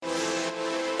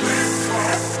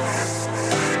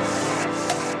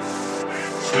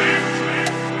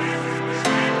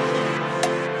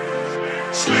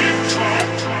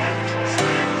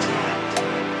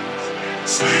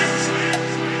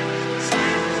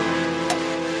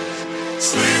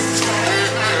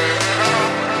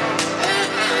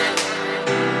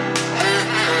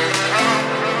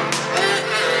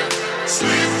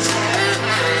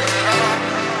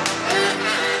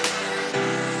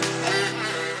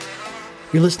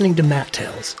You're listening to Matt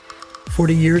Tales,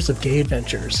 40 Years of Gay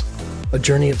Adventures, a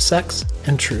journey of sex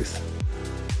and truth.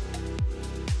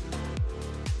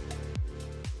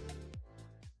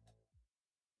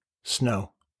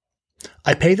 Snow.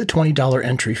 I pay the $20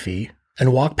 entry fee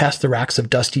and walk past the racks of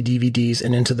dusty DVDs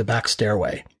and into the back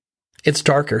stairway. It's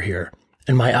darker here,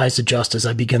 and my eyes adjust as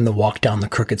I begin the walk down the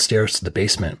crooked stairs to the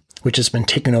basement, which has been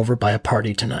taken over by a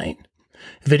party tonight.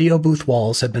 Video booth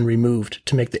walls have been removed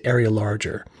to make the area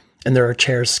larger, and there are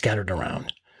chairs scattered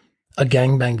around. A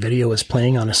gangbang video is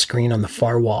playing on a screen on the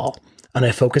far wall, and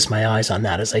I focus my eyes on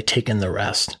that as I take in the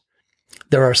rest.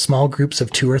 There are small groups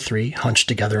of 2 or 3 hunched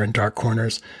together in dark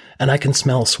corners, and I can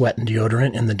smell sweat and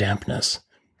deodorant in the dampness.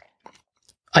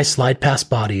 I slide past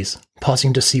bodies,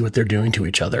 pausing to see what they're doing to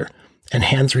each other, and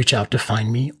hands reach out to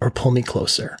find me or pull me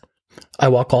closer. I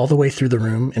walk all the way through the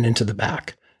room and into the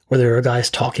back, where there are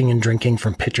guys talking and drinking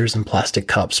from pitchers and plastic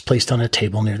cups placed on a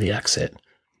table near the exit.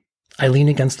 I lean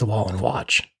against the wall and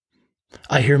watch.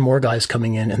 I hear more guys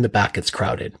coming in and the back gets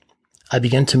crowded. I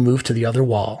begin to move to the other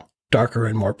wall, darker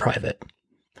and more private.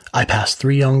 I pass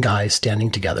 3 young guys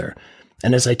standing together,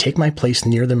 and as I take my place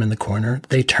near them in the corner,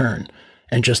 they turn,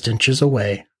 and just inches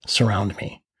away, surround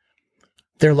me.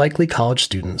 They're likely college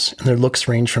students, and their looks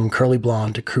range from curly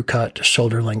blonde to crew cut to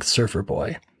shoulder-length surfer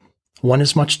boy. One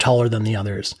is much taller than the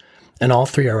others, and all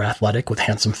 3 are athletic with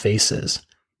handsome faces.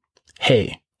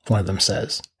 "Hey," one of them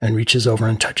says, and reaches over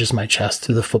and touches my chest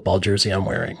through the football jersey I'm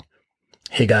wearing.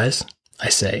 "Hey guys," I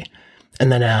say,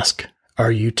 and then ask,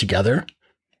 "Are you together?"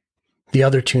 The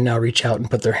other 2 now reach out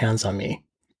and put their hands on me.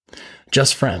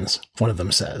 "Just friends," one of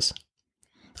them says.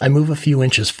 I move a few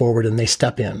inches forward and they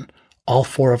step in, all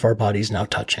 4 of our bodies now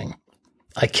touching.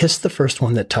 I kiss the first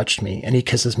one that touched me, and he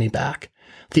kisses me back,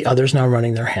 the others now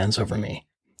running their hands over me.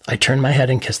 I turn my head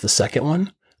and kiss the second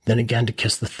one, then again to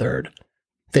kiss the third.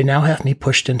 They now have me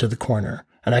pushed into the corner,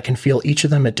 and I can feel each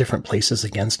of them at different places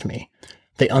against me.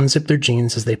 They unzip their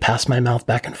jeans as they pass my mouth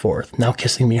back and forth, now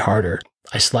kissing me harder.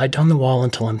 I slide down the wall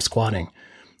until I'm squatting,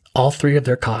 all 3 of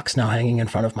their cocks now hanging in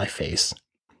front of my face.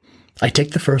 I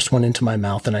take the first one into my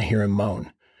mouth and I hear him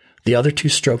moan. The other 2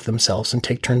 stroke themselves and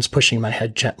take turns pushing my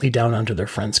head gently down onto their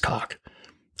friend's cock.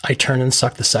 I turn and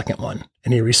suck the second one,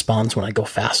 and he responds when I go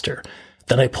faster.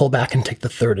 Then I pull back and take the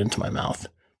third into my mouth.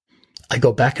 I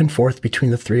go back and forth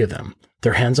between the 3 of them,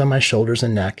 their hands on my shoulders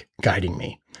and neck, guiding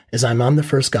me. As I'm on the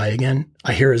first guy again,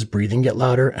 I hear his breathing get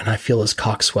louder and I feel his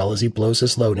cock swell as he blows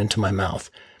his load into my mouth.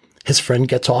 His friend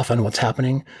gets off on what's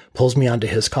happening, pulls me onto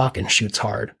his cock and shoots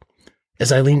hard.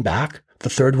 As I lean back, the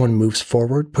third one moves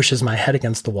forward, pushes my head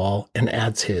against the wall, and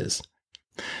adds his.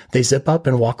 They zip up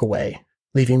and walk away,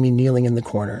 leaving me kneeling in the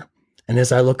corner. And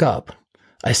as I look up,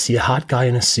 I see a hot guy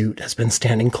in a suit has been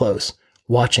standing close,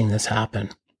 watching this happen.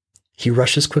 He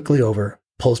rushes quickly over,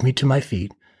 pulls me to my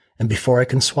feet, and before I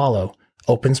can swallow,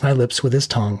 opens my lips with his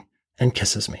tongue and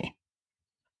kisses me.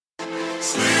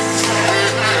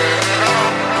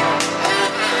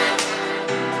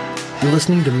 You're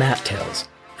listening to Matt Tales,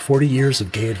 40 Years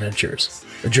of Gay Adventures,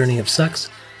 a journey of sex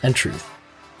and truth.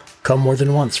 Come more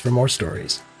than once for more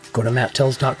stories. Go to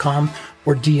matttales.com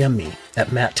or DM me at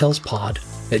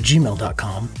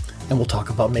mattalespod@gmail.com, and we'll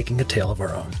talk about making a tale of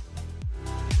our own.